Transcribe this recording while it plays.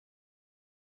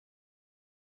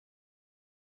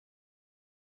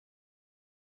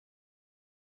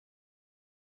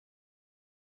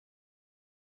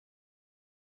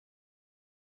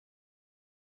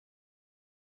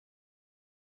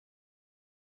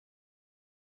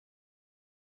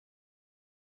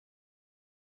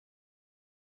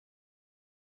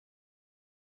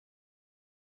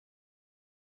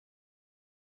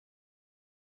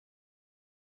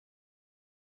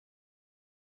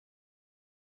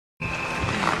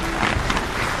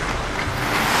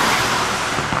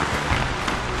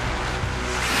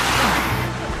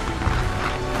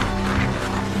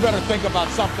think about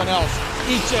something else,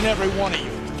 each and every one of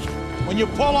you. When you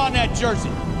pull on that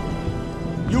jersey,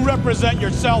 you represent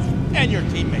yourself and your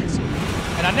teammates.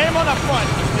 And a name on the front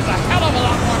is a hell of a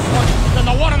lot more important than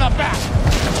the one on the back.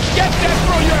 Get that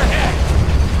through your head!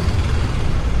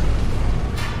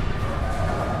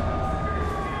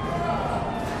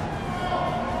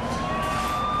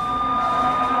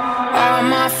 All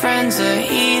my friends are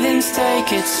heathens,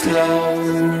 take it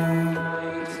slow.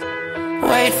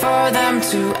 Wait for them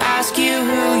to ask you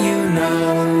who you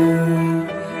know.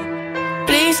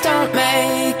 Please don't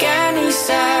make any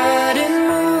sudden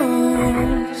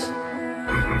moves.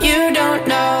 You don't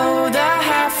know the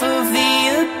half of the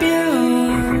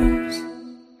abuse.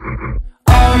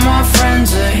 All my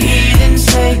friends are heathens,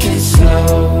 take it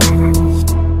slow.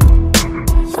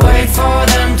 Wait for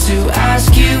them to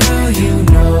ask you who you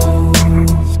know.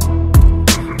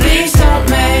 Please don't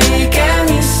make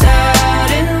any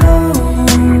sudden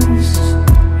moves.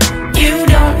 You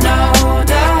don't know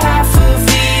the half of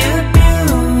the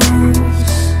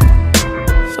abuse.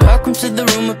 Welcome to the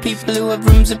room of people who have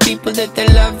rooms of people that they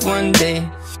love one day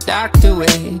docked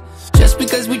away. Just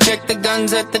because we check the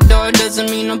guns at the door doesn't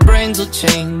mean our brains will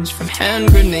change from hand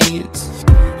grenades.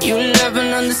 You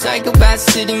loving on the psychopath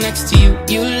sitting next to you.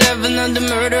 You loving on the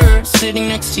murderer sitting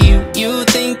next to you. You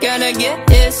think I'd get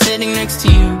here sitting next to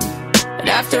you. But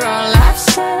after all I've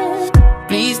said,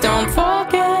 please don't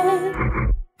forget.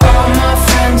 All my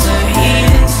friends are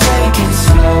heathens, take it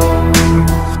slow.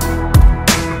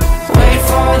 Wait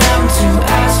for them to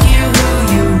ask you who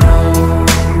you know.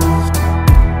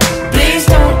 Please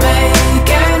don't make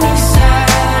any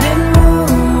sudden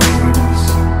moves.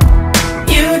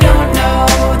 You don't know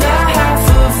the half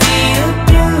of the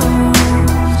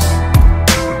abuse.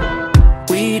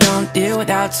 We don't deal with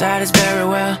outsiders very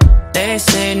well. They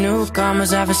say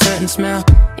newcomers have a certain smell.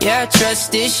 Yeah,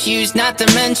 trust issues not to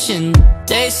mention.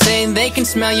 They say they can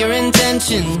smell your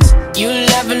intentions. You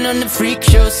laughing on the freak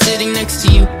show sitting next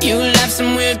to you. You laugh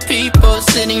some weird people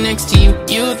sitting next to you.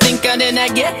 You think I did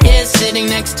not get here sitting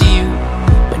next to you.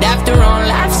 But after all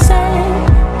I've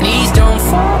said, please don't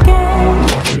forget.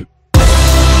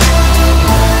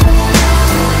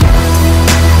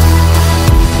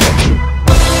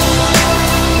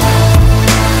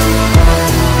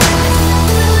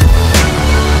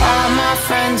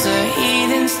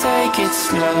 Take it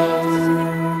slow.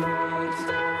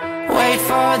 Wait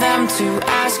for them to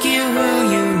ask you who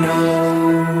you know.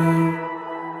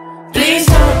 Please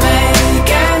don't make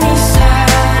any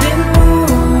sudden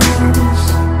moves.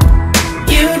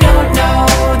 You don't know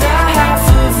the half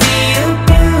of the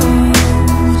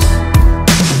abuse.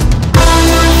 All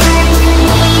my friends are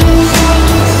heathens, take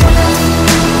it slow.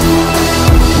 Wait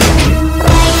for them to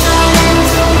ask you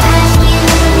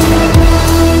who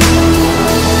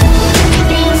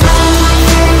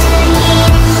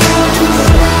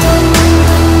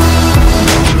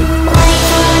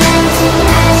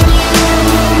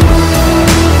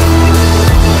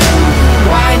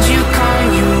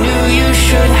you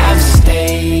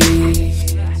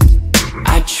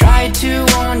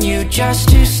know. Just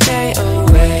to stay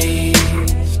away.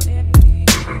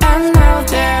 And now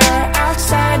they're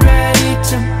outside ready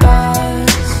to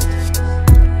bust.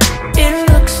 It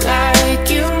looks like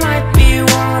you might be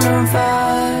one of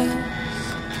us.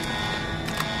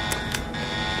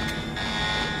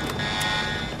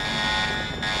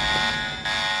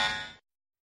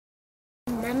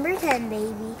 Number 10,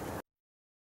 baby.